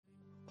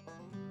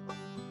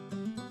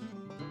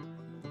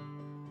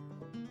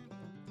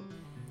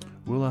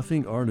Well, I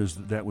think art is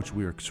that which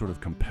we are sort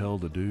of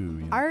compelled to do.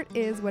 You know? Art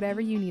is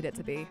whatever you need it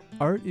to be.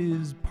 Art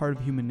is part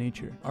of human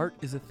nature. Art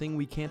is a thing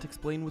we can't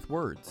explain with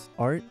words.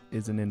 Art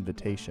is an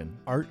invitation.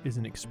 Art is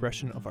an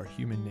expression of our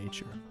human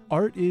nature.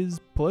 Art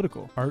is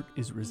political. Art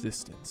is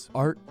resistance.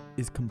 Art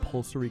is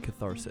compulsory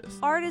catharsis.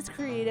 Art is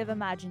creative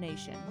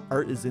imagination.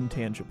 Art is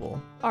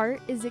intangible. Art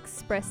is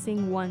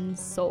expressing one's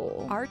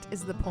soul. Art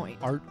is the point.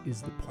 Art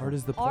is the point. Art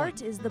is the point.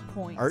 Art is the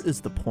point. Art is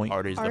the point.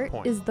 Art is the point.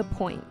 Art is the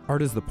point.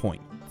 Art is the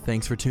point.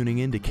 Thanks for tuning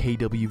in to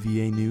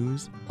KWVA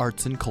News,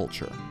 Arts and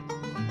Culture.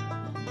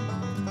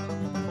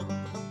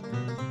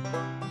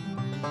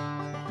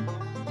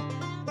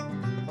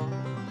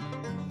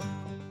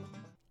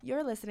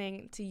 You're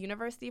listening to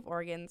University of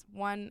Oregon's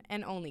one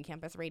and only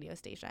campus radio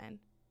station,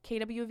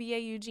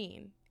 KWVA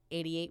Eugene,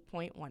 88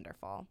 Point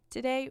Wonderful.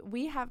 Today,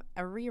 we have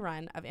a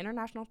rerun of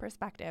International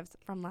Perspectives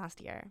from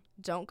last year.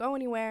 Don't go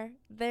anywhere.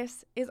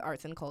 This is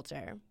Arts and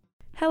Culture.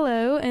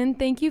 Hello, and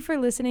thank you for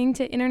listening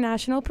to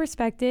International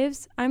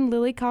Perspectives. I'm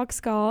Lily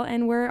Cox-Gall,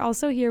 and we're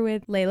also here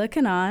with Layla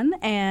Kanan,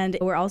 and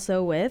we're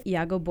also with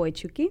Iago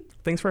Bojczuk.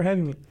 Thanks for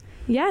having me.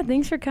 Yeah,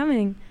 thanks for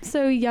coming.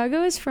 So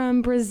Iago is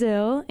from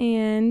Brazil,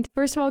 and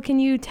first of all, can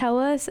you tell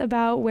us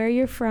about where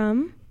you're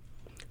from?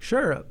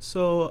 Sure.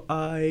 So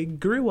I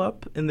grew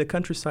up in the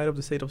countryside of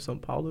the state of São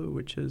Paulo,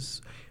 which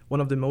is one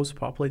of the most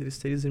populated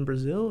cities in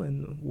Brazil,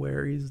 and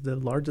where is the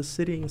largest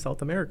city in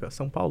South America,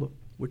 São Paulo,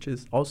 which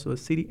is also a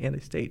city and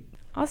a state.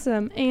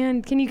 Awesome.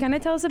 And can you kind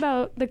of tell us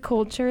about the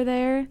culture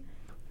there?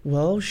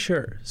 Well,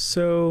 sure.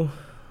 So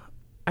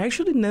I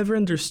actually never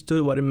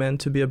understood what it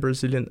meant to be a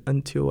Brazilian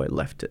until I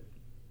left it.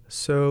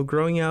 So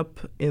growing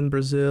up in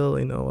Brazil,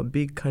 a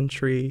big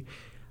country,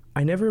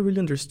 I never really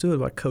understood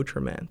what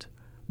culture meant.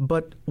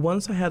 But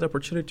once I had the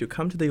opportunity to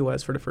come to the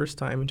U.S. for the first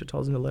time in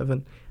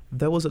 2011,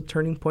 that was a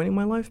turning point in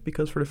my life,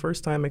 because for the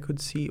first time I could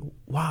see,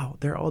 wow,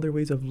 there are other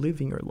ways of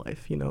living your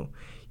life.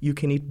 You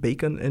can eat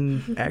bacon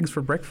and eggs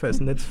for breakfast,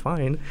 and that's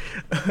fine.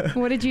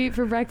 What did you eat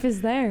for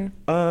breakfast there?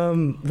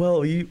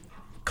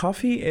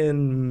 Coffee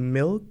and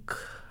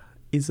milk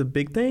is a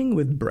big thing,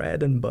 with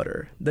bread and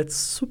butter. That's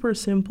super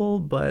simple,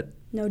 but...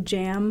 No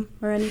jam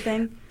or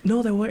anything? No,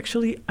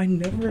 I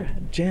never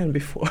had jam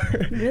before.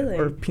 Really?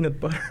 Or peanut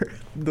butter.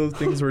 Those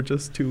things were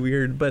just too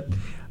weird. But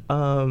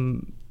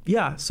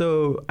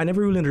so I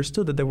never really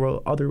understood that there were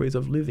other ways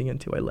of living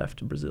until I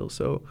left Brazil.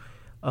 So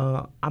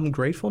I'm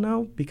grateful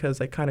now,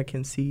 because I kind of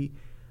can see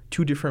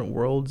two different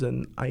worlds,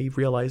 and I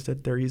realize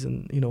that there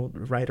isn't,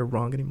 right or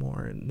wrong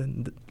anymore. And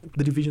then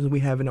the divisions we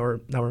have in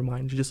our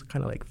minds are just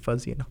kind of like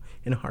fuzzy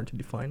and hard to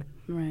define.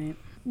 Right.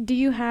 Do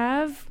you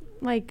have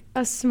like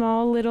a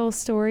small little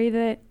story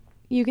that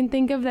you can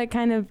think of that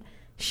kind of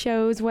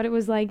shows what it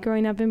was like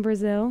growing up in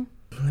Brazil?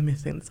 Let me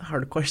think. That's a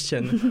hard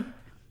question.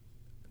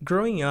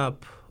 Growing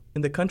up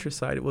in the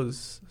countryside, it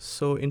was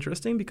so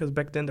interesting, because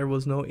back then there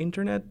was no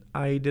internet.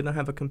 I didn't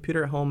have a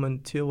computer at home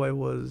until I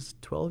was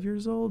 12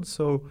 years old.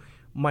 So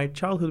my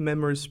childhood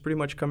memories pretty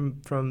much come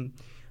from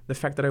the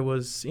fact that I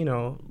was,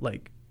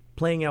 like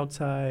playing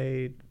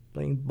outside,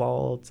 playing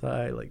ball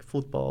outside, like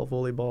football,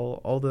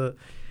 volleyball, all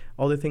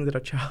the things that a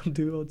child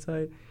do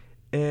outside.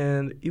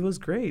 And it was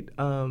great.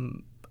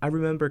 I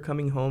remember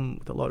coming home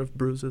with a lot of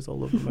bruises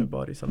all over my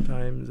body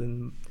sometimes,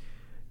 and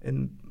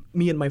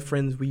me and my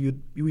friends, we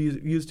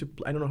used to,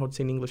 I don't know how to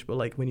say in English, but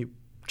like when you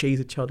chase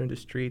each other in the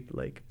street,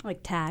 like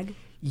tag?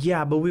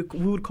 Yeah, but we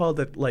would call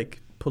that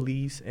like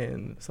police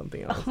and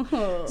something else.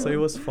 Oh. So it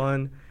was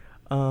fun.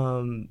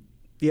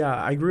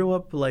 I grew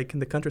up like in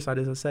the countryside,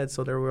 as I said,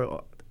 so there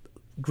were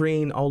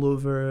green all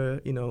over,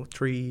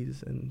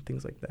 trees and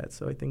things like that.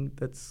 So I think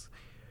that's,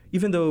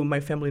 even though my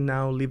family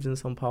now lives in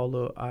São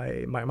Paulo,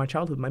 my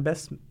childhood, my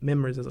best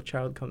memories as a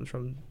child comes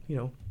from,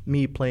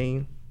 me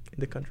playing in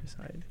the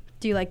countryside.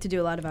 Do you like to do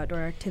a lot of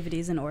outdoor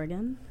activities in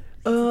Oregon?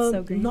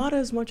 So green? Not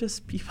as much as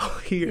people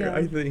here,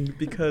 I think,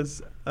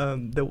 because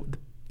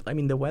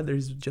the weather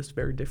is just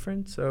very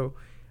different. So,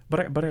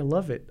 but I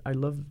love it. I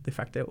love the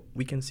fact that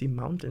we can see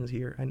mountains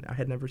here, and I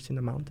had never seen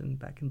a mountain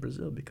back in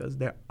Brazil, because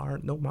there are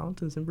no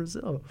mountains in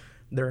Brazil.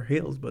 There are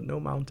hills, but no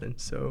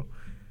mountains. So,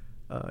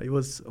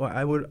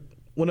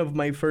 one of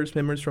my first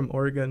memories from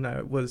Oregon,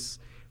 I was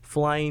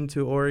flying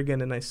to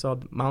Oregon and I saw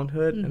Mount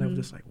Hood, and I was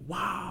just like,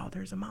 wow,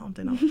 there's a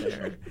mountain up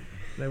there.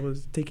 And I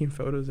was taking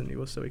photos, and it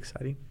was so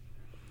exciting.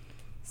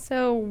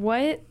 So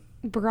what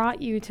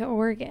brought you to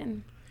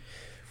Oregon?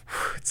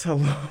 It's a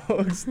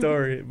long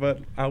story, but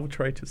I'll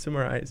try to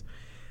summarize.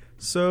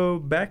 So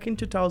back in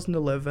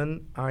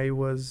 2011, I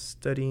was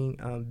studying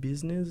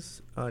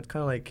business, kind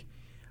of like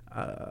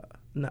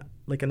not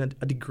like a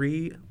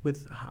degree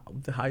with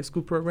the high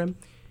school program.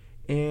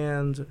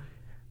 And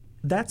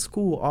that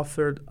school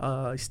offered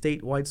a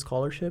statewide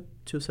scholarship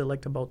to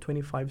select about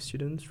 25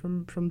 students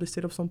from the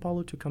state of São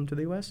Paulo to come to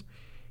the U.S.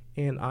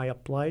 And I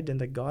applied,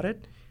 and I got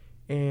it.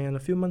 And a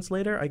few months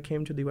later, I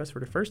came to the U.S. for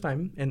the first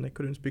time, and I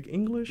couldn't speak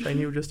English. I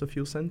knew just a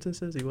few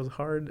sentences. It was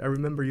hard. I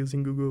remember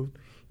using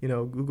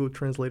Google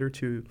Translator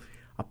to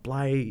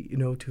apply,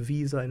 to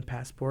visa and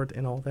passport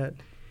and all that.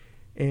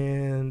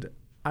 And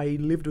I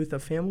lived with a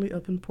family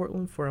up in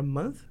Portland for a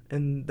month,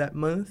 and that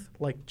month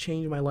like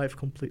changed my life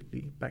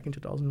completely back in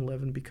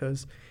 2011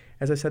 because,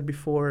 as I said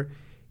before,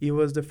 it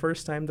was the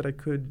first time that I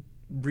could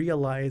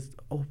realize,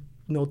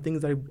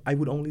 things that I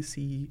would only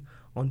see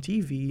on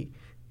TV,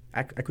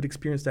 I could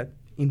experience that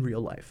in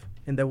real life,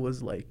 and that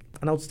was like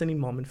an outstanding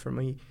moment for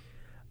me.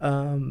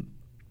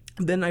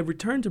 Then I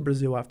returned to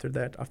Brazil after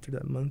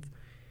that month.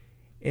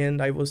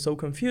 And I was so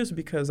confused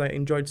because I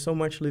enjoyed so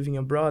much living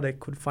abroad. I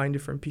could find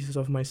different pieces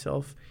of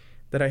myself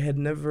that I had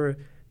never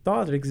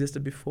thought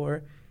existed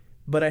before.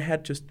 But I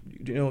had just,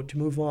 to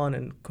move on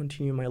and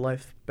continue my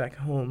life back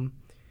home.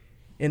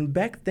 And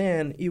back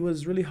then, it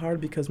was really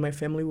hard because my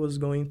family was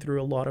going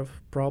through a lot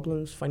of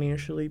problems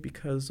financially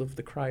because of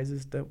the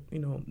crisis that,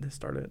 that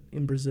started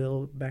in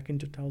Brazil back in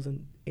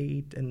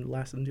 2008 and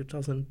lasted in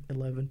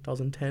 2011,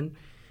 2010.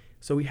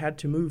 So we had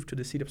to move to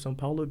the city of São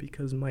Paulo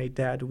because my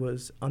dad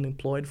was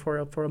unemployed for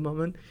a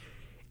moment.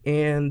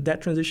 And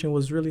that transition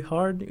was really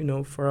hard,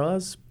 for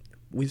us.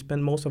 We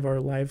spent most of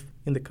our life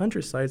in the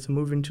countryside, so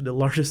moving to the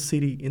largest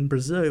city in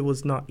Brazil, it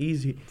was not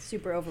easy.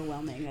 Super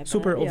overwhelming.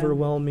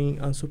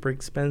 Overwhelming, super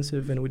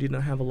expensive, and we did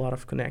not have a lot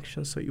of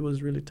connections, so it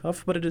was really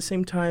tough. But at the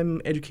same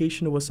time,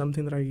 education was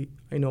something that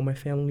I know my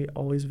family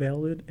always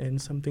valued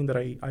and something that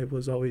I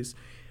was always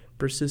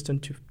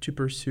persistent to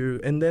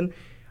pursue. And then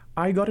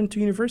I got into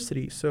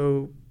university,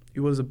 so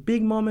it was a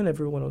big moment.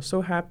 Everyone was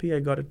so happy. I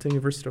got into the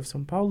University of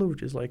São Paulo,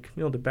 which is like,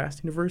 the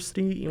best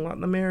university in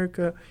Latin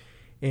America.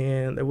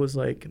 And it was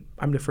like,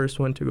 I'm the first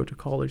one to go to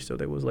college, so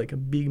that was like a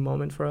big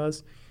moment for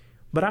us.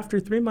 But after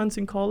 3 months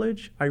in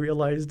college, I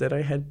realized that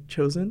I had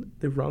chosen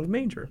the wrong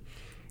major.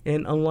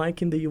 And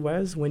unlike in the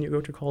US, when you go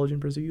to college in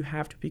Brazil, you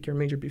have to pick your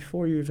major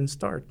before you even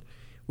start,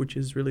 which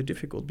is really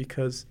difficult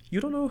because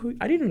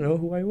I didn't know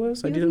who I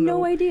was. You have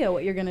no idea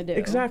what you're going to do.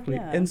 Exactly.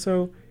 Yeah. And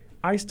so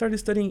I started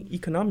studying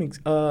economics.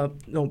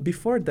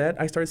 Before that,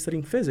 I started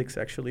studying physics,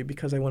 actually,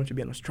 because I wanted to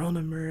be an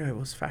astronomer. I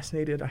was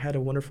fascinated. I had a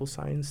wonderful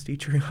science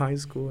teacher in high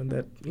school, and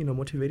that,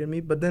 motivated me.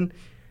 But then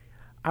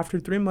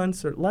after 3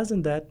 months or less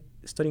than that,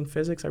 studying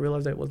physics, I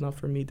realized that was not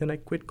for me. Then I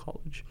quit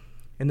college.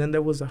 And then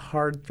there was a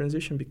hard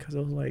transition because I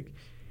was like,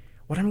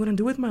 what am I going to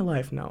do with my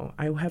life now?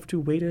 I will have to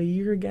wait a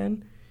year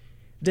again.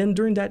 Then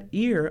during that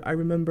year, I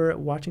remember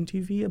watching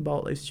TV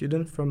about a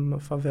student from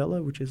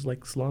favela, which is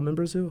like slum in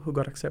Brazil, who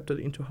got accepted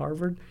into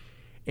Harvard.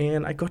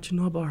 And I got to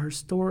know about her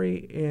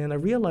story, and I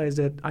realized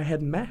that I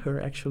had met her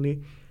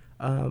actually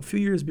a few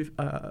years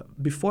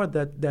before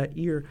that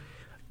year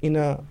in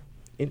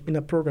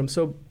a program.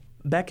 So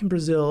back in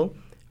Brazil,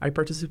 I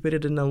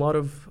participated in a lot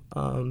of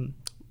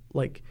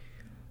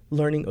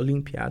learning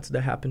Olympiads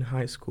that happen in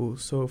high school.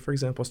 So for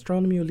example,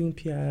 astronomy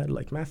Olympiad,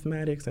 like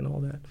mathematics and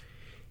all that.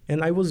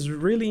 And I was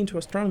really into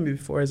astronomy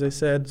before, as I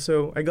said.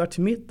 So I got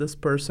to meet this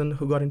person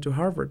who got into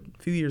Harvard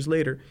a few years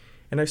later,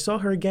 and I saw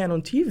her again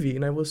on TV,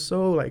 and I was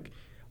so like,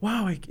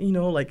 wow,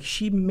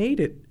 she made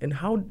it. And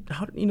how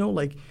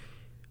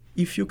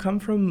if you come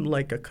from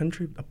like a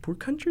poor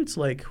country, it's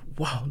like,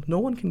 wow, no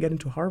one can get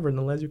into Harvard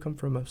unless you come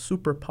from a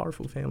super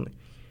powerful family.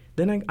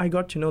 Then I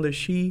got to know that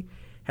she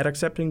had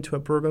accepted into a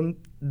program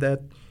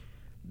that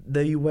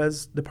the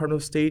U.S.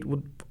 Department of State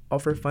would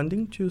offer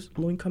funding to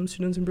low-income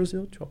students in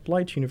Brazil to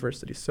apply to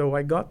universities. So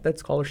I got that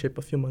scholarship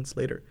a few months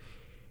later.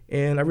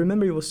 And I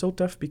remember it was so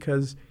tough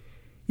because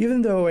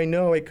even though I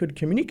know I could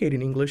communicate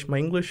in English, my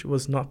English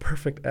was not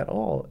perfect at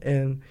all.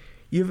 And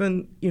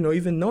even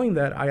knowing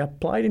that, I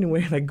applied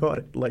anyway and I got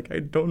it. Like, I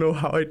don't know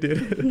how I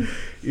did it.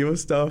 It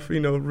was tough,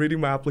 reading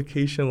my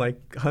application like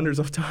hundreds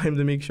of times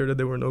to make sure that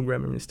there were no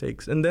grammar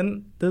mistakes. And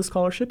then the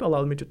scholarship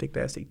allowed me to take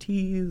the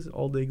SATs,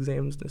 all the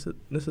exams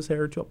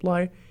necessary to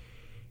apply.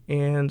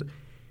 And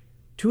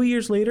 2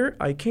 years later,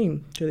 I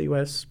came to the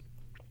U.S.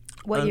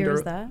 What year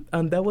was that?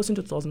 That was in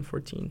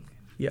 2014,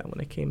 when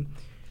I came.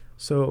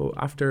 So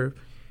after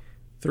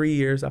 3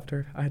 years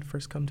after I had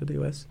first come to the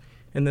U.S.,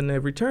 and then I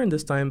returned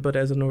this time, but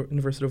as a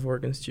University of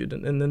Oregon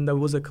student. And then that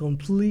was a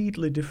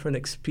completely different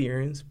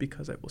experience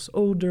because I was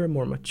older,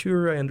 more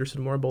mature, I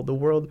understood more about the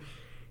world.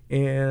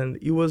 And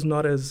it was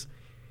not as,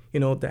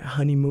 that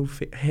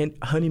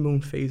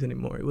honeymoon phase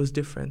anymore. It was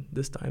different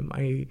this time.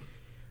 I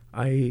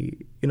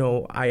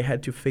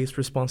had to face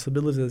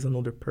responsibilities as an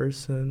older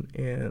person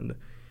and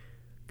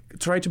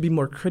try to be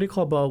more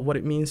critical about what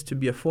it means to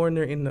be a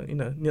foreigner in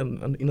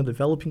a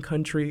developing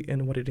country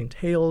and what it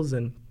entails,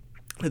 and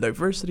the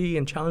diversity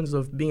and challenges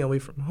of being away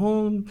from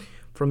home,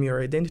 from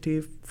your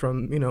identity,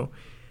 from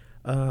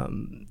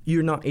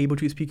you're not able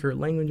to speak your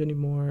language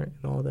anymore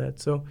and all that.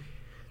 So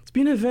it's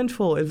been an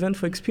eventful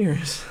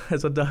experience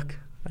as a duck,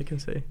 I can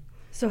say.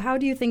 So how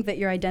do you think that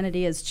your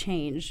identity has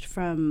changed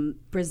from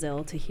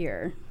Brazil to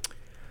here?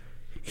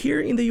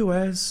 Here in the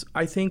U.S.,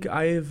 I think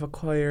I've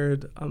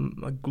acquired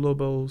a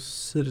global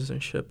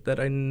citizenship that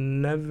I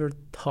never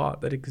thought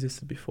that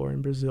existed before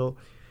in Brazil.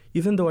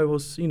 Even though I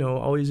was,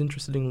 always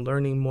interested in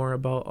learning more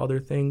about other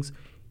things,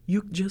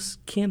 you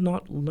just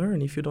cannot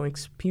learn if you don't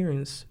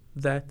experience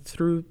that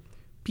through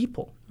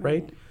people,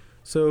 right?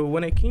 So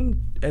when I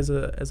came as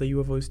a U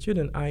of O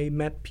student, I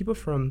met people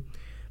from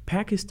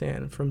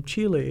Pakistan, from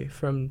Chile,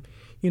 from,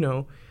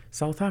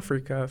 South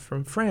Africa,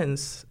 from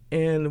France,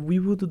 and we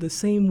would do the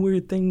same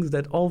weird things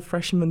that all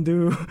freshmen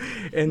do,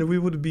 and we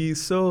would be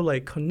so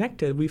like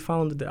connected. We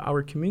found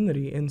our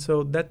community, and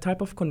so that type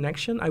of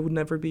connection I would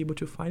never be able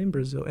to find in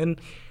Brazil. And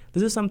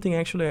this is something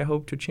actually I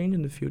hope to change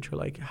in the future,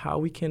 like how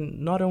we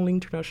can not only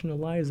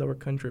internationalize our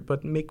country,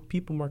 but make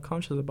people more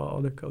conscious about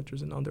other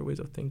cultures and other ways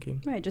of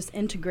thinking. Right, just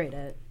integrate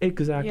it.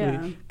 Exactly.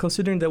 Yeah.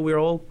 Considering that we're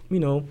all,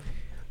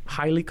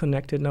 highly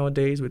connected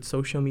nowadays with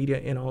social media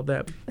and all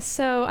that.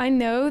 So I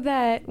know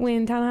that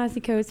when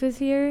Ta-Nehisi Coates was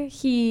here,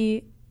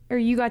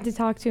 you got to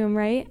talk to him,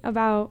 right,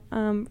 about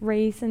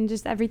race and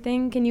just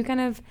everything. Can you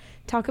kind of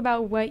talk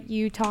about what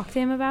you talked to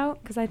him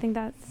about? Because I think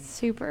that's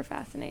super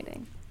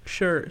fascinating.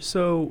 Sure.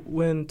 So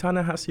when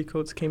Ta-Nehisi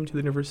Coates came to the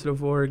University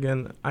of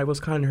Oregon, I was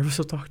kind of nervous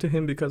to talk to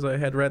him because I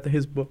had read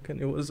his book, and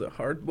it was a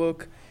hard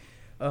book.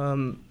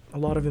 A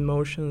lot of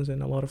emotions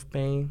and a lot of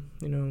pain,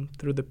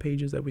 through the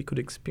pages that we could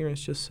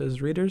experience just as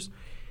readers.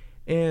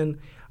 And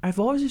I've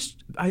always,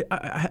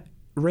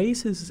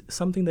 race is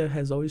something that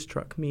has always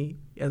struck me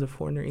as a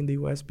foreigner in the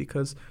U.S.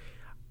 because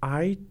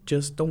I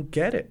just don't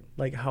get it,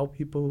 like how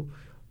people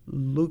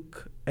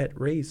look at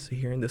race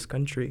here in this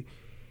country.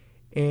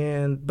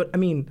 But I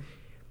mean,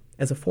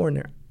 as a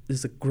foreigner, this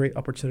is a great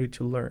opportunity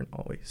to learn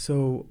always.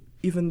 So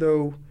even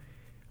though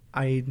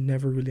I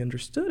never really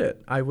understood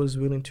it, I was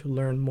willing to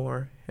learn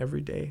more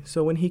every day.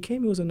 So when he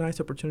came, it was a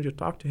nice opportunity to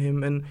talk to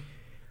him. And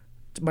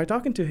by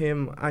talking to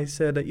him, I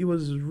said that it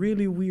was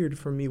really weird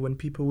for me when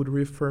people would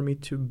refer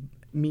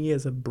me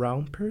as a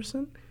brown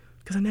person,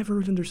 because I never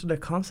really understood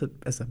that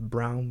concept as a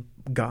brown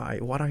guy,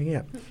 what I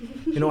am.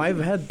 I've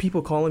had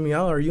people calling me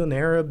out, are you an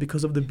Arab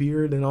because of the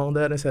beard and all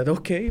that? I said,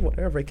 okay,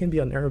 whatever, I can be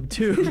an Arab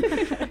too.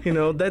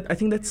 I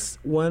think that's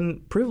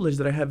one privilege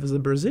that I have as a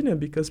Brazilian,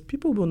 because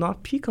people will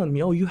not pick on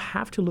me, oh, you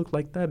have to look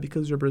like that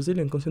because you're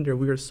Brazilian, considering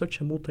we are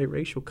such a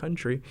multiracial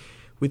country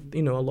with,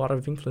 a lot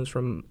of influence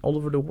from all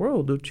over the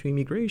world due to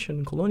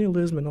immigration,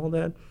 colonialism and all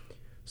that.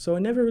 So I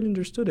never really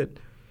understood it.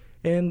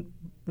 And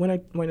when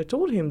I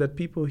told him that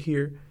people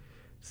here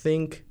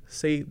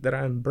say that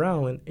I'm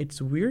brown,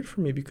 it's weird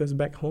for me because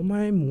back home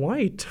I'm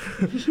white.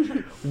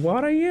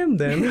 What I am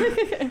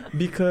then?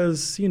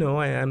 Because,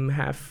 I am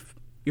half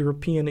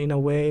European in a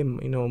way.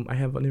 I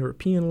have an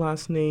European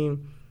last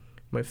name.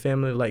 My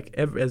family,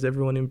 as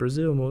everyone in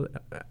Brazil,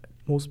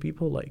 most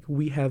people,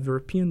 we have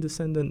European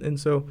descendant. And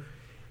so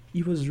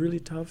it was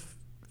really tough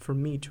for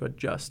me to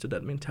adjust to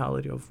that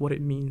mentality of what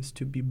it means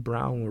to be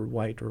brown or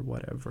white or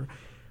whatever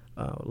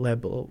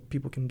label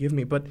people can give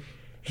me. But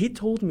he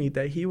told me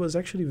that he was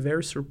actually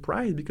very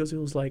surprised because it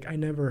was like, I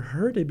never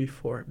heard it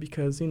before.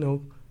 Because,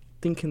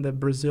 thinking that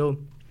Brazil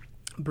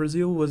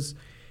was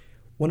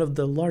one of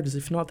the largest,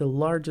 if not the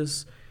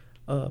largest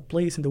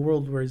place in the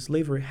world where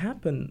slavery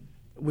happened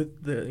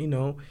with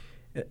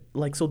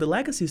so the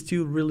legacy is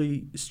still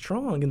really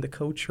strong in the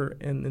culture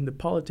and in the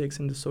politics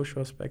and the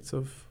social aspects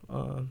of,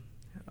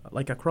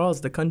 across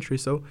the country.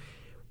 So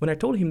when I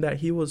told him that,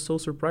 he was so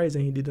surprised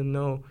and he didn't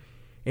know.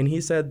 And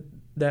he said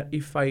that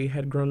if I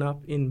had grown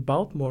up in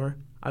Baltimore,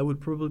 I would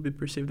probably be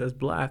perceived as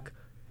black.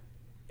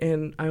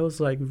 And I was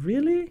like,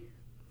 really?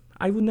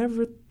 I would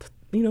never,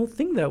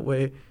 think that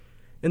way.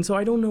 And so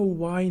I don't know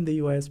why in the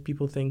U.S.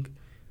 people think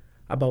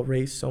about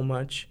race so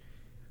much,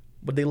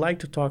 but they like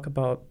to talk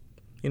about,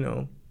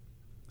 an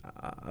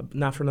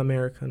African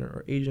American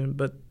or Asian,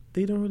 but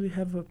they don't really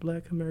have a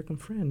black American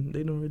friend.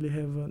 They don't really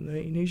have an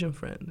Asian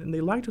friend. And they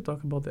like to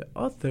talk about the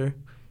other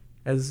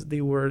as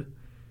they were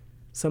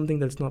something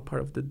that's not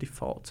part of the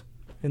default.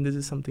 And this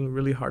is something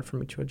really hard for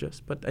me to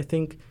adjust. But I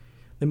think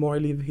the more I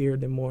live here,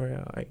 the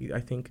more I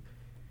think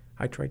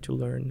I try to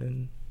learn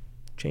and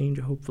change,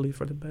 hopefully,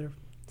 for the better,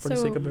 for the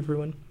sake of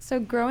everyone. So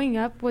growing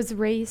up, was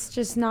race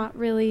just not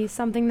really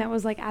something that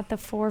was at the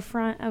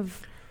forefront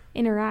of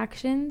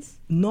interactions?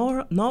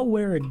 Not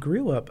where I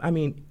grew up. I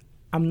mean,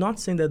 I'm not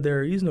saying that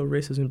there is no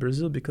racism in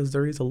Brazil, because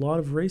there is a lot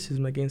of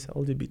racism against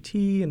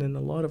LGBT and then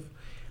a lot of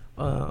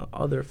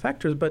other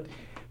factors. But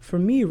for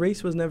me,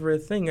 race was never a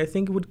thing. I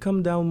think it would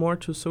come down more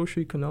to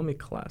socioeconomic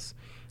class.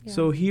 Yeah.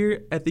 So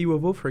here at the U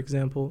of O, for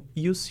example,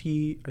 you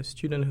see a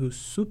student who's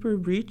super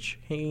rich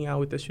hanging out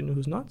with a student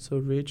who's not so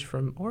rich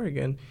from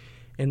Oregon,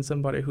 and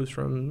somebody who's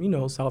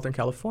from, Southern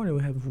California who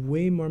have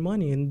way more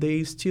money, and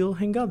they still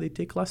hang out. They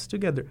take classes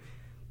together.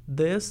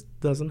 This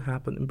doesn't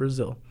happen in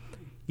Brazil.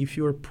 If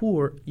you're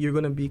poor, you're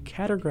going to be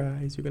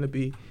categorized. You're going to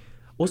be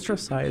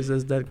ostracized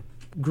as that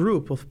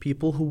group of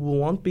people who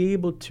won't be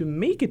able to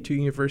make it to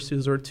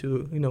universities or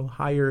to,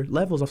 higher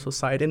levels of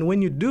society. And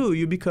when you do,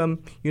 you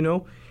become,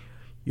 you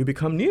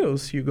become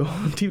news. You go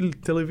on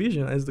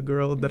television, as the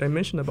girl that I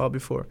mentioned about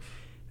before.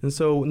 And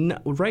so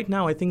right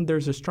now, I think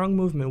there's a strong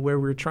movement where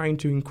we're trying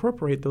to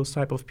incorporate those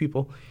type of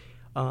people,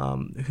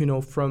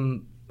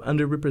 from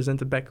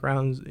underrepresented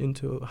backgrounds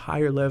into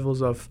higher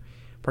levels of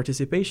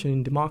participation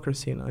in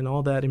democracy and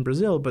all that in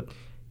Brazil. But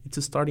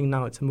it's starting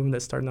now. It's a movement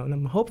that's starting now, and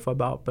I'm hopeful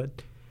about.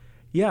 But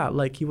yeah,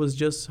 it was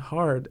just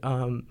hard.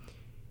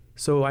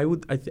 So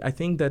I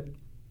think that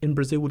in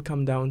Brazil would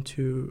come down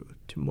to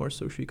more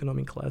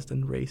socioeconomic class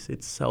than race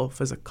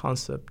itself as a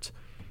concept.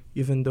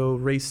 Even though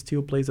race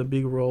still plays a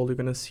big role, you're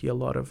going to see a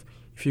lot of,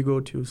 if you go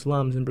to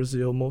slums in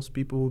Brazil, most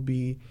people will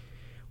be,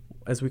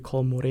 as we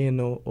call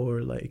moreno,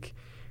 or like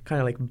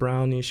kind of like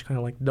brownish, kind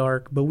of like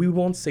dark, but we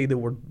won't say the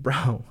word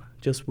brown.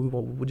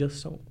 We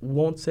just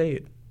won't say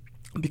it,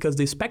 because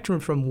the spectrum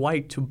from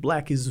white to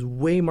black is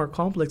way more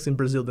complex in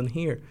Brazil than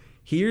here.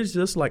 Here's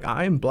just like,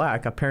 I'm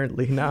black,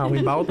 apparently now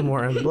in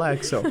Baltimore I'm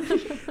black. So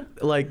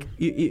like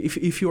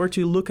if you were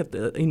to look at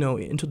the,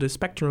 into the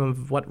spectrum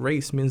of what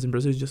race means in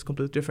Brazil, is just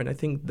completely different. I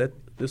think that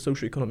the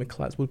socioeconomic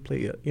class would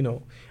play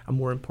a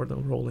more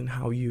important role in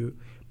how you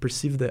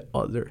perceive the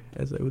other,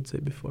 as I would say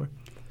before.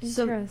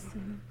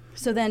 Interesting.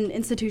 So then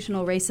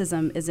institutional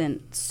racism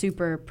isn't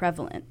super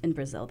prevalent in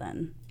Brazil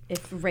then,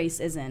 if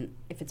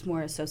it's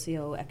more a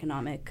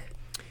socioeconomic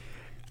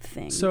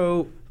thing.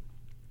 So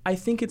I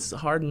think it's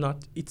hard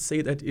not to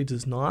say that it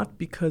is not,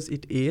 because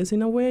it is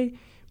in a way,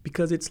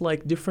 because it's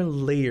like different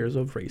layers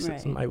of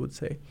racism, right. I would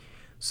say.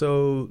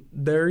 So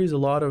there is a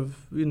lot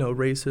of,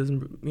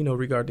 racism,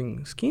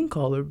 regarding skin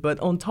color, but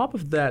on top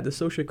of that, the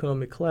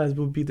socioeconomic class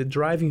will be the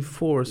driving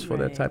force for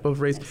that type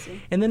of race.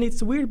 And then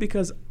it's weird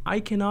because I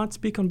cannot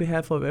speak on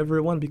behalf of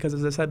everyone, because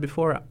as I said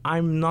before,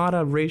 I'm not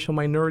a racial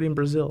minority in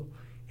Brazil.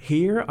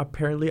 Here,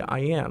 apparently I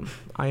am.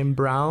 I am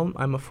brown,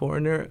 I'm a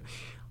foreigner,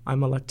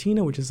 I'm a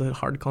Latina, which is a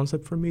hard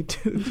concept for me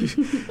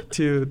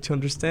to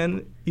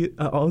understand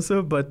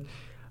also, but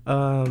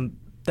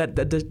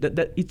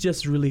that it's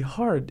just really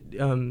hard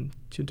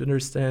to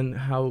understand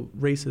how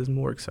racism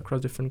works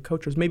across different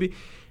cultures. Maybe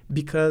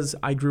because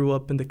I grew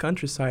up in the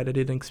countryside, I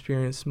didn't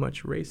experience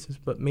much racism,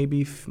 but maybe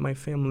if my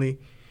family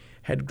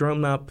had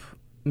grown up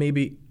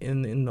maybe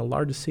in a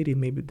larger city,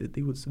 maybe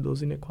they would see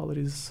those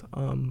inequalities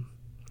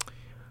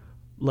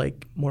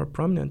like more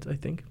prominent, I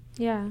think.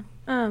 Yeah.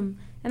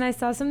 And I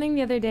saw something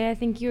the other day, I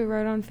think you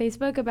wrote on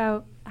Facebook,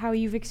 about how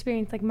you've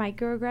experienced like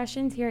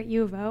microaggressions here at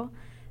U of O.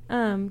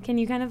 Can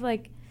you kind of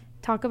like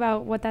talk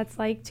about what that's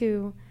like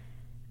to,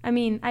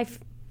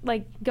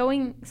 like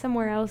going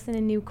somewhere else in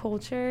a new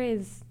culture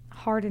is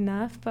hard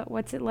enough, but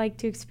what's it like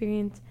to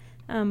experience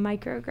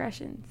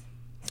microaggressions,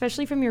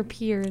 especially from your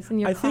peers in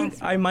your classroom? I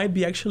think I might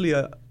be actually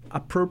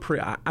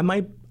I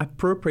might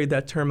appropriate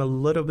that term a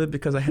little bit,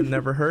 because I had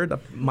never heard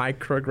of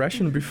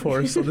microaggression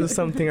before, so this is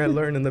something I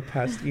learned in the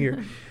past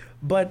year.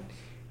 But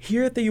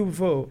here at the U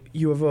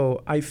of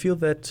O, I feel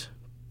that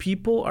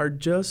people are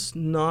just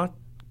not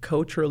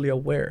culturally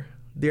aware.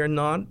 They are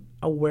not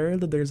aware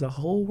that there's a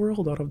whole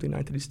world out of the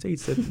United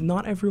States, that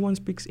not everyone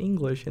speaks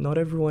English and not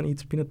everyone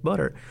eats peanut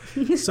butter.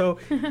 So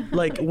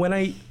like when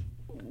I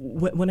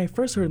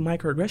first heard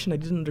microaggression, I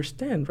didn't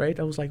understand, right?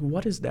 I was like,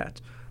 what is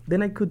that?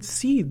 Then I could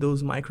see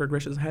those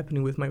microaggressions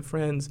happening with my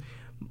friends,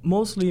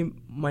 mostly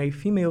my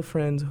female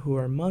friends who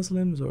are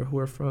Muslims or who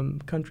are from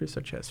countries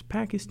such as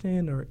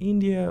Pakistan or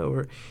India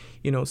or,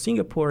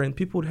 Singapore, and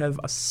people would have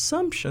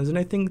assumptions. And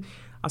I think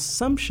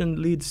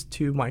assumption leads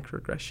to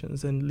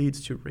microaggressions and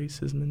leads to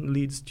racism and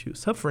leads to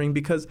suffering,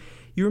 because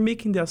you're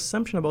making the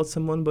assumption about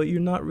someone, but you're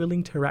not really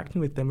interacting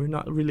with them. You're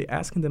not really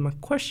asking them a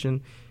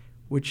question,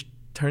 which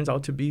turns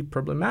out to be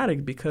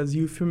problematic, because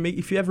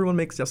if everyone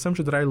makes the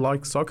assumption that I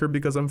like soccer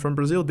because I'm from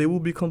Brazil, they will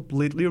be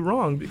completely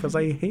wrong, because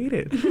I hate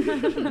it.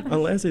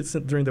 Unless it's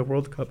during the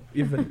World Cup,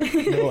 even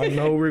though I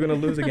know we're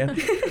going to lose again.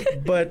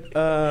 But,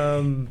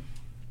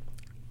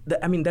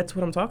 that's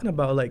what I'm talking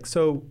about. Like,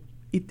 so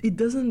it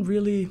doesn't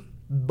really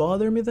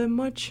bother me that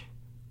much,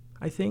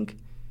 I think.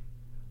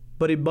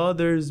 But it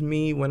bothers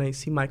me when I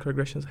see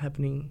microaggressions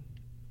happening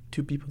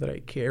to people that I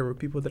care or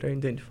people that I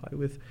identify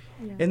with.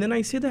 Yeah. And then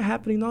I see that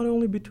happening not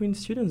only between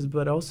students,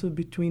 but also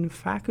between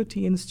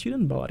faculty and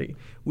student body,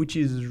 which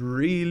is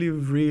really,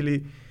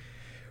 really,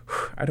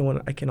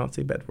 I cannot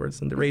say bad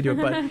words on the radio,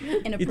 but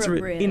it's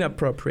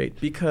inappropriate,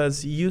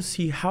 because you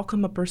see, how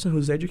come a person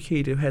who's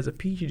educated, who has a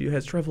PhD, who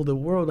has traveled the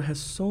world, has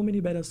so many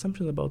bad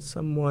assumptions about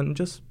someone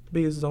just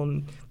based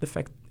on the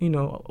fact,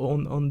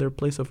 on their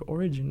place of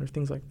origin or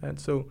things like that.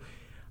 So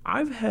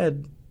I've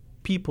had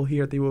people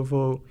here at the U of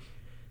O,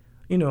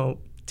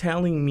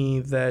 telling me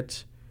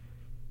that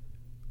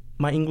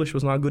my English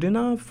was not good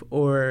enough,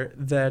 or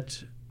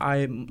that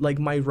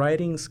my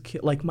writing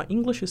my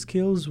English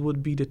skills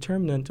would be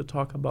determinant to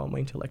talk about my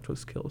intellectual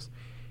skills.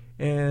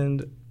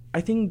 And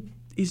I think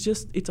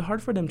it's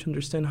hard for them to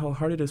understand how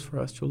hard it is for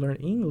us to learn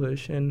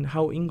English, and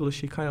how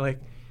English, it kind of like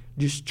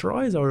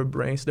destroys our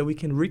brains so that we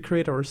can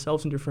recreate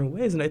ourselves in different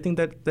ways. And I think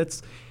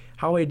that's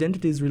how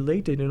identity is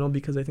related,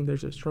 because I think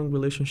there's a strong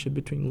relationship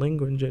between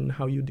language and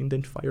how you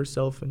identify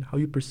yourself and how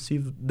you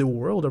perceive the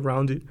world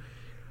around it.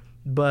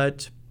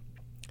 But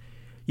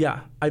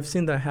yeah, I've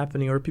seen that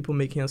happening, or people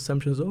making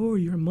assumptions. Oh,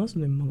 you're a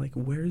Muslim. I'm like,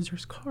 where is your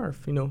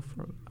scarf?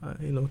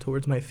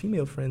 Towards my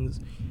female friends,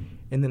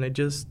 and then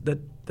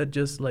that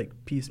just like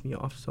pissed me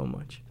off so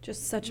much.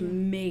 Just such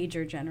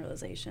major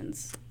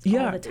generalizations.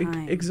 Yeah, all the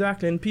time.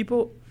 Exactly. And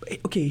people.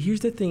 Okay, here's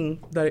the thing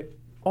that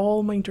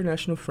all my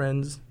international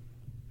friends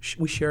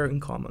we share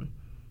in common,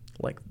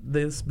 like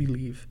this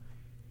belief.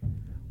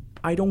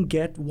 I don't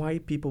get why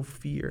people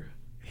fear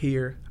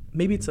here.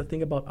 Maybe it's a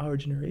thing about our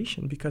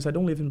generation because I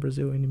don't live in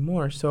Brazil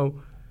anymore.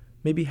 So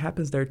maybe it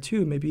happens there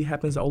too. Maybe it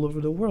happens all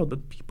over the world.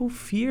 But people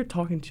fear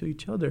talking to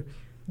each other.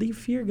 They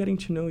fear getting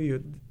to know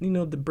you.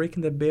 The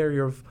breaking the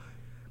barrier of,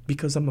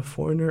 because I'm a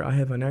foreigner, I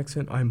have an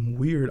accent, I'm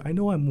weird. I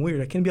know I'm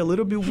weird. I can be a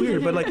little bit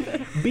weird, but like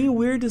being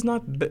weird is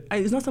not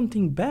it's not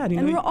something bad.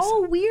 And we're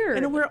all weird.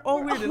 And we're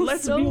all weird. And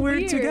let's so be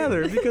weird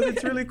together because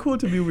it's really cool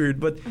to be weird.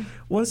 But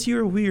once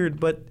you're weird,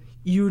 but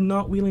you're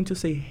not willing to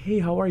say, hey,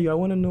 how are you? I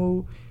want to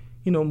know,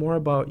 more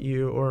about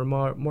you, or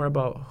more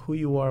about who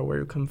you are, where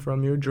you come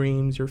from, your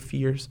dreams, your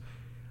fears.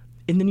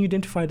 And then you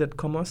identify that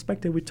common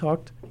aspect that we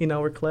talked in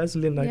our class.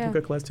 Lynn and I took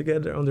a class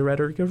together on the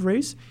rhetoric of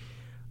race.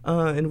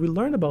 And we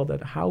learned about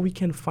that, how we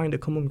can find a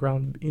common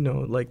ground,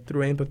 like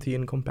through empathy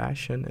and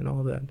compassion and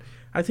all that.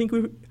 I think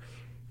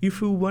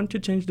if we want to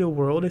change the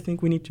world, I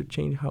think we need to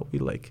change how we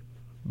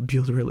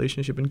build a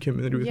relationship and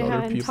community with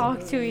other people. And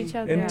talk to each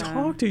other. And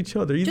talk to each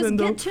other. Just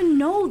get to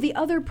know the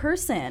other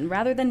person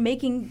rather than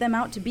making them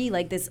out to be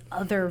like this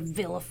other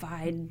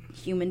vilified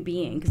human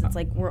being, because it's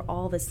like we're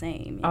all the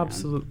same.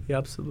 Absolutely,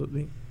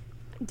 absolutely.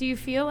 Do you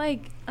feel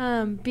like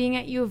being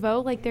at U of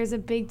O, there's a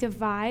big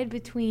divide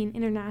between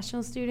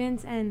international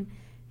students and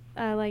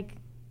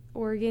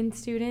Oregon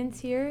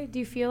students here? Do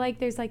you feel like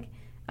there's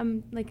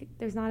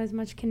there's not as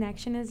much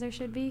connection as there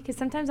should be? Because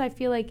sometimes I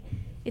feel like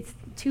it's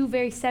two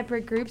very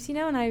separate groups,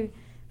 and I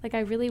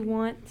really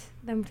want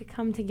them to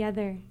come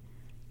together.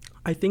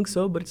 I think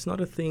so, but it's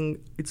not a thing.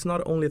 It's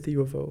not only at the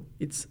U of O.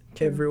 It's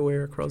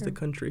everywhere across the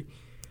country.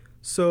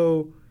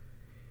 So,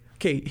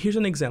 okay, here's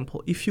an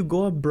example. If you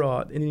go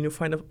abroad and you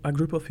find a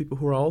group of people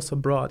who are also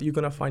abroad, you're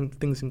going to find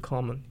things in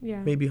common.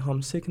 Yeah. Maybe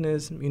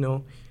homesickness,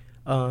 things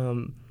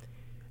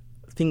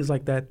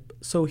like that.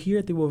 So here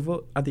at the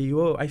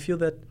UO, I feel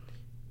that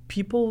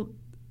people,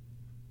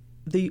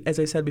 as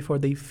I said before,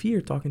 they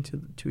fear talking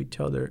to each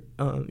other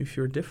if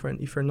you're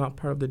different, if you're not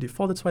part of the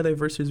default. That's why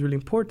diversity is really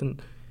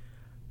important.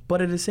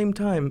 But at the same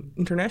time,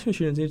 international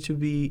students need to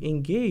be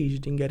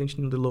engaged in getting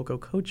to know the local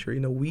culture.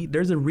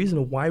 There's a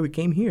reason why we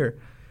came here.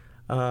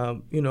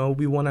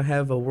 We want to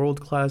have a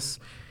world-class,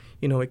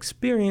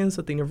 experience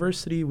at the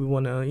university. We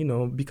want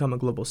to, become a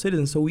global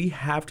citizen. So we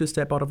have to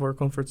step out of our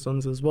comfort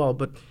zones as well.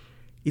 But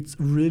it's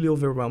really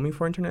overwhelming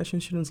for international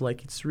students.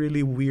 It's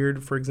really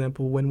weird, for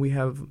example, when we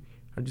have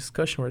a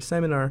discussion or a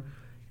seminar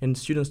and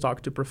students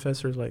talk to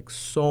professors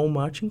so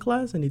much in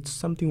class, and it's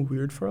something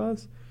weird for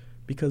us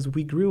because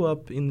we grew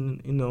up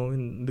in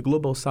the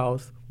global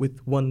south with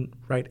one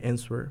right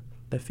answer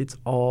that fits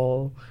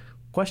all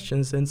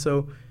questions. And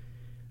so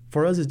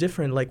for us, it's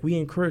different. We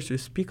encourage you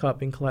to speak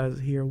up in class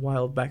here,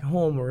 while back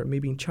home or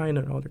maybe in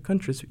China or other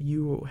countries,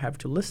 you have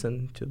to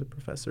listen to the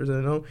professors,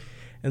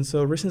 And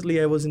so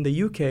recently I was in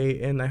the UK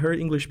and I heard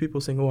English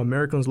people saying,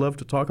 Americans love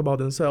to talk about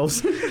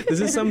themselves. This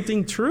is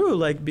something true,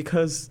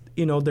 because,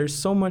 there's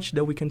so much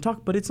that we can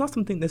talk, but it's not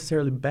something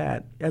necessarily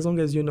bad. As long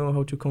as you know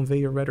how to convey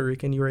your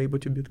rhetoric and you're able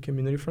to build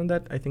community from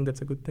that, I think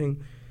that's a good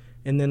thing.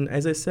 And then,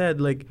 as I said,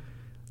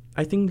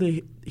 I think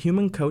the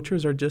human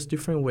cultures are just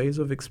different ways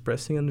of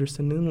expressing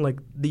understanding,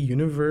 the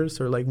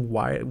universe or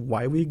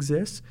why we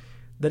exist.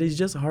 That is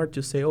just hard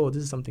to say,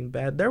 this is something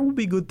bad. There will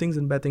be good things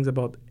and bad things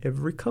about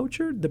every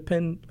culture,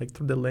 depend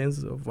through the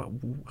lens of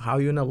how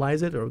you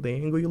analyze it or the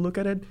angle you look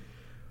at it.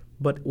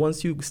 But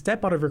once you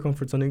step out of your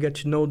comfort zone, you get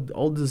to know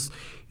all this,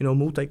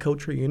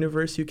 multicultural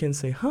universe, you can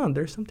say,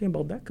 there's something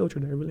about that culture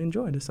that I really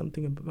enjoy. There's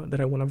something about that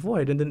I want to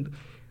avoid. And then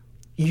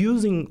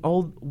using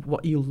all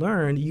what you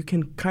learned, you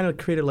can kind of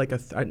create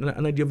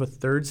an idea of a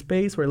third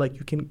space where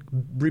you can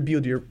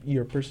rebuild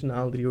your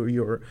personality or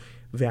your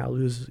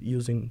values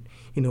using,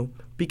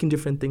 picking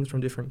different things from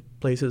different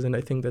places. And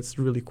I think that's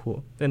really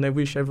cool. And I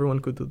wish everyone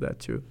could do that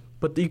too.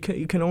 But you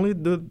can only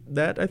do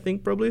that, I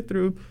think, probably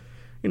through,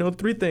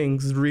 three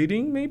things.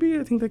 Reading, maybe.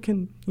 I think that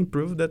can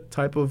improve that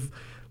type of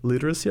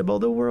literacy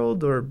about the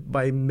world, or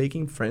by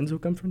making friends who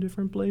come from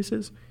different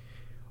places,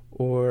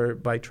 or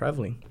by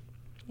traveling.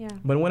 Yeah.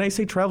 But when I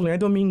say traveling, I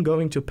don't mean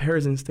going to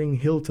Paris and staying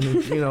Hilton,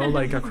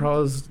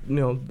 across,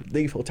 the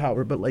Eiffel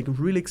Tower, but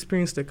really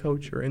experience the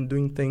culture and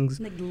doing things.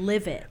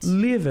 Live it.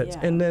 Yeah.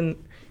 And then,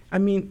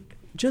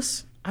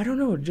 just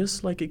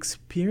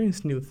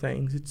experience new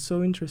things. It's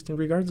so interesting,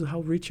 regardless of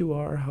how rich you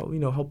are,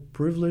 how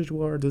privileged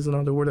you are. This is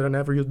another word that I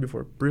never used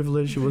before.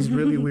 Privilege. It was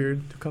really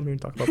weird to come here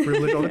and talk about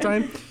privilege all the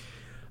time.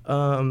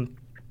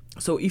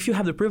 So if you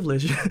have the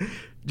privilege,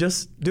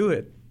 just do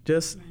it.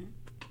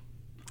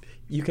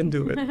 You can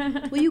do it.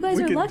 Well, you guys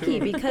are lucky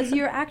because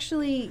you're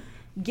actually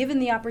given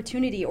the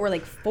opportunity or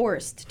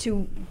forced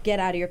to get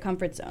out of your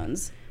comfort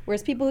zones.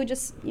 Whereas people who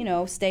just,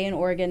 stay in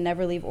Oregon,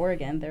 never leave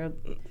Oregon, they're...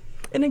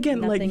 And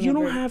again, you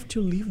don't have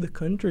to leave the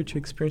country to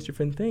experience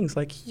different things.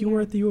 You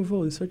are at the U of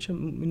O. It's such a,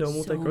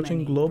 multicultural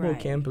and global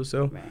campus.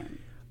 So,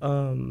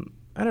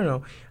 I don't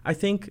know. I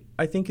think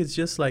it's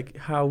just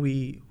how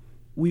we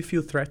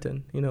feel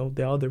threatened.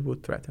 The other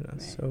would threaten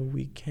us. So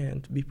we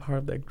can't be part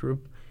of that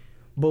group.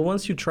 But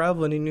once you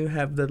travel and you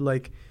have that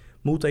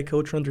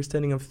multicultural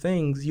understanding of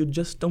things, you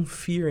just don't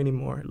fear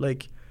anymore.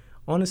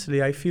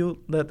 Honestly, I feel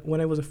that when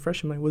I was a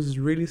freshman, I was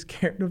really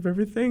scared of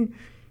everything.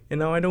 And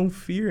now I don't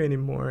fear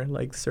anymore,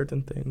 like,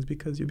 certain things,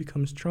 because you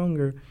become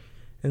stronger.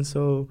 And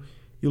so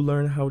you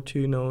learn how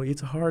to,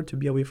 it's hard to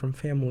be away from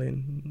family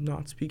and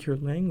not speak your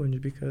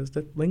language, because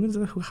that language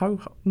is how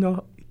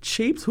it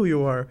shapes who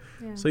you are.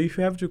 Yeah. So if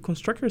you have to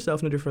construct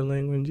yourself in a different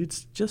language,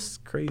 it's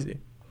just crazy.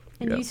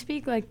 And you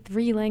speak like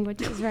 3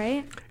 languages,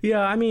 right? Yeah,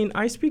 I mean,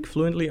 I speak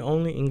fluently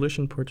only English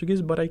and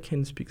Portuguese, but I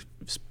can speak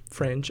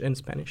French and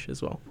Spanish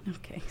as well.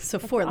 Okay, so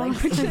 4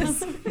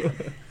 languages.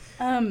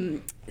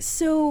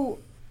 So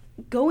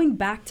going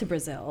back to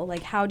Brazil,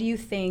 like, how do you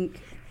think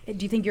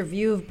your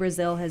view of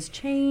Brazil has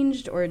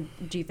changed, or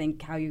do you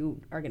think how you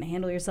are going to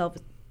handle yourself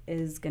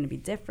is going to be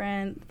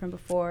different from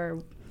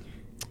before?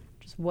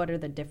 Just what are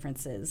the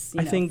differences,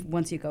 I think,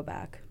 once you go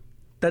back?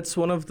 That's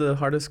one of the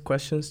hardest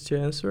questions to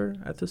answer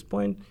at this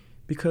point,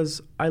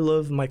 because I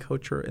love my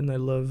culture and I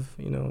love,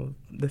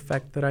 the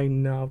fact that I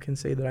now can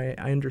say that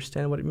I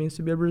understand what it means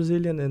to be a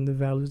Brazilian and the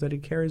values that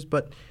it carries,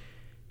 but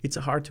it's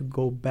hard to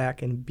go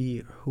back and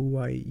be who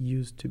I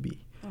used to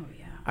be. Oh,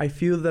 yeah. I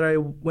feel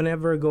that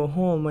whenever I go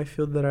home, I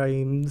feel that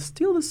I'm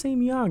still the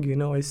same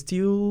Iago, I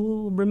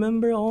still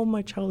remember all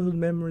my childhood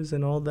memories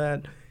and all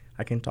that.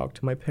 I can talk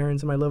to my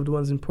parents and my loved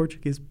ones in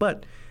Portuguese,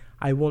 but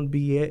I won't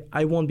be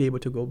able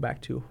to go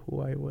back to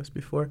who I was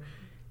before.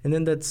 And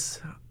then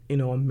that's,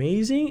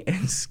 amazing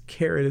and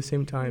scary at the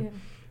same time,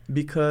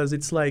 because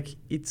it's like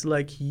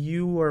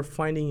you are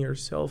finding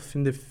yourself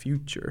in the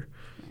future.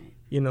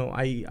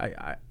 Right.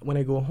 I when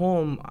I go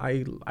home,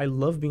 I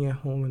love being at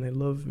home, and I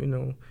love,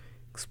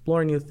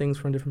 exploring new things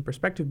from a different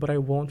perspective, but I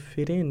won't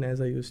fit in as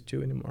I used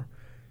to anymore,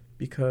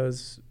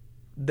 because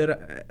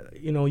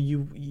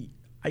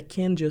I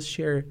can't just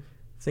share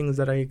things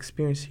that I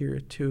experience here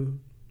to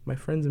my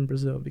friends in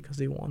Brazil, because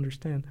they won't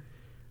understand.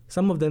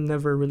 Some of them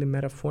never really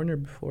met a foreigner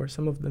before.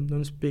 Some of them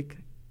don't speak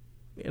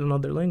in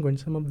another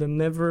language. Some of them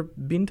never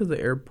been to the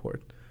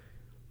airport.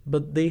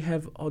 But they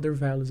have other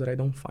values that I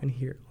don't find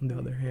here, on the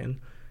other hand.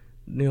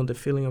 The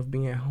feeling of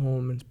being at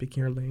home and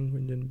speaking your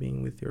language and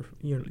being with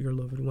your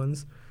loved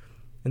ones.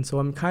 And so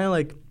I'm kind of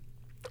like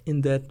in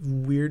that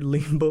weird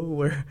limbo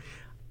where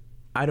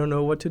I don't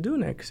know what to do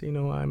next.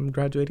 I'm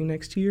graduating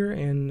next year,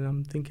 and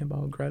I'm thinking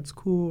about grad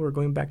school or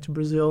going back to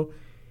Brazil.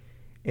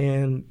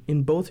 And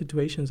in both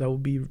situations, I will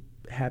be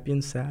happy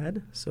and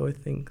sad. So I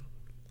think,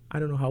 I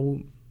don't know how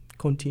we'll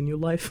continue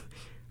life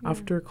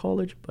after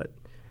college, but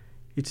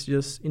it's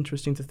just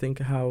interesting to think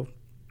how,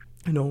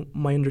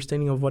 my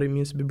understanding of what it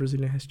means to be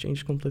Brazilian has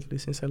changed completely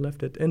since I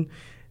left it. And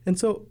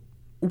so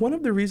one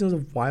of the reasons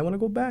of why I want to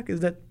go back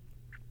is that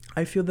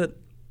I feel that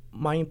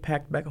my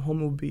impact back home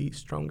will be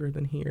stronger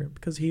than here,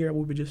 because here I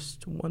will be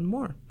just one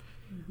more.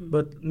 Mm-hmm.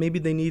 But maybe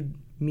they need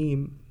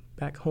me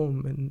back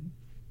home and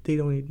they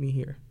don't need me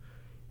here.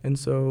 And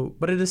so,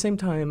 but at the same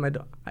time,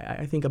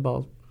 I think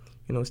about,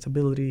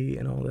 stability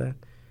and all that.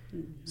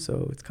 Mm-hmm.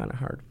 So it's kind of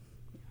hard.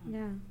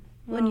 Yeah.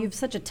 Well, and you have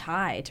such a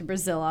tie to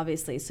Brazil,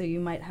 obviously, so you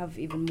might have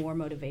even more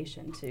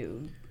motivation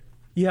to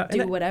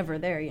do whatever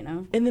there,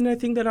 And then I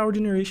think that our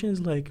generation is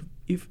like,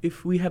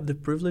 if we have the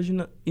privilege,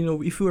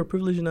 if we are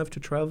privileged enough to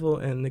travel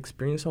and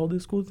experience all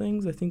these cool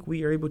things, I think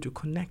we are able to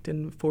connect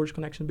and forge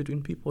connection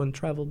between people and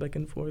travel back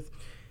and forth.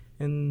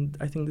 And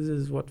I think this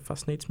is what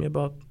fascinates me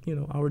about,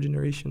 our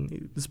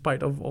generation,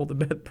 despite of all the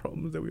bad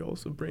problems that we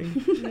also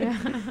bring. Yeah.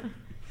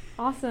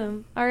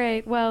 Awesome. All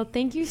right. Well,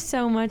 thank you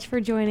so much for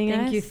joining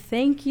us.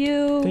 Thank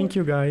you. Thank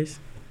you, guys.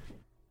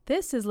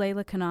 This is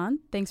Layla Kanan.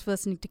 Thanks for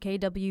listening to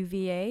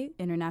KWVA,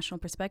 International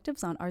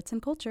Perspectives on Arts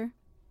and Culture.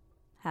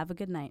 Have a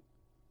good night.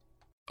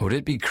 Would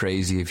it be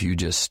crazy if you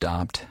just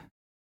stopped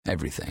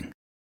everything,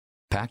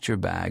 packed your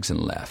bags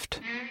and left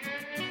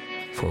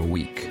for a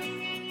week,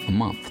 a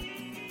month,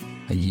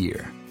 a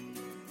year?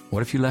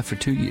 What if you left for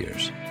 2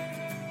 years?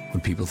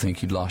 Would people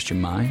think you'd lost your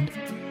mind?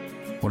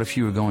 What if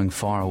you were going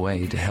far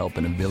away to help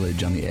in a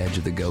village on the edge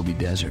of the Gobi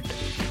Desert?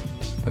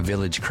 A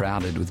village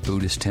crowded with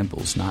Buddhist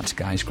temples, not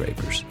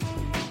skyscrapers.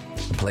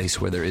 A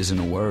place where there isn't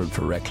a word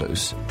for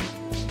recluse,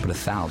 but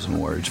 1,000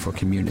 words for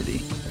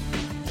community.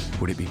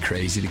 Would it be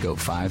crazy to go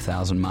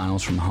 5,000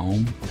 miles from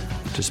home?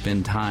 To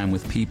spend time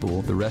with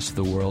people the rest of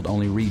the world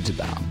only reads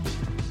about?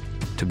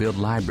 To build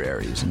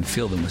libraries and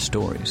fill them with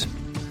stories?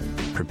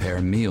 Prepare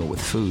a meal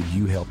with food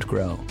you helped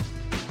grow?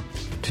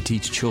 To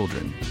teach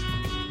children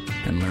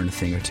and learn a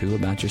thing or two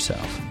about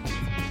yourself?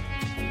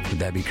 Would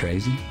that be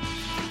crazy?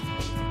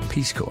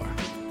 Peace Corps.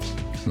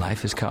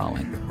 Life is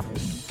calling.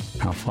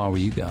 How far will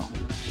you go?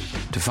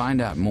 To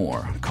find out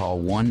more, call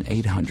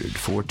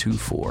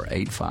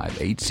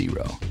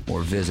 1-800-424-8580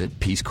 or visit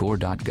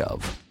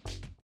peacecorps.gov.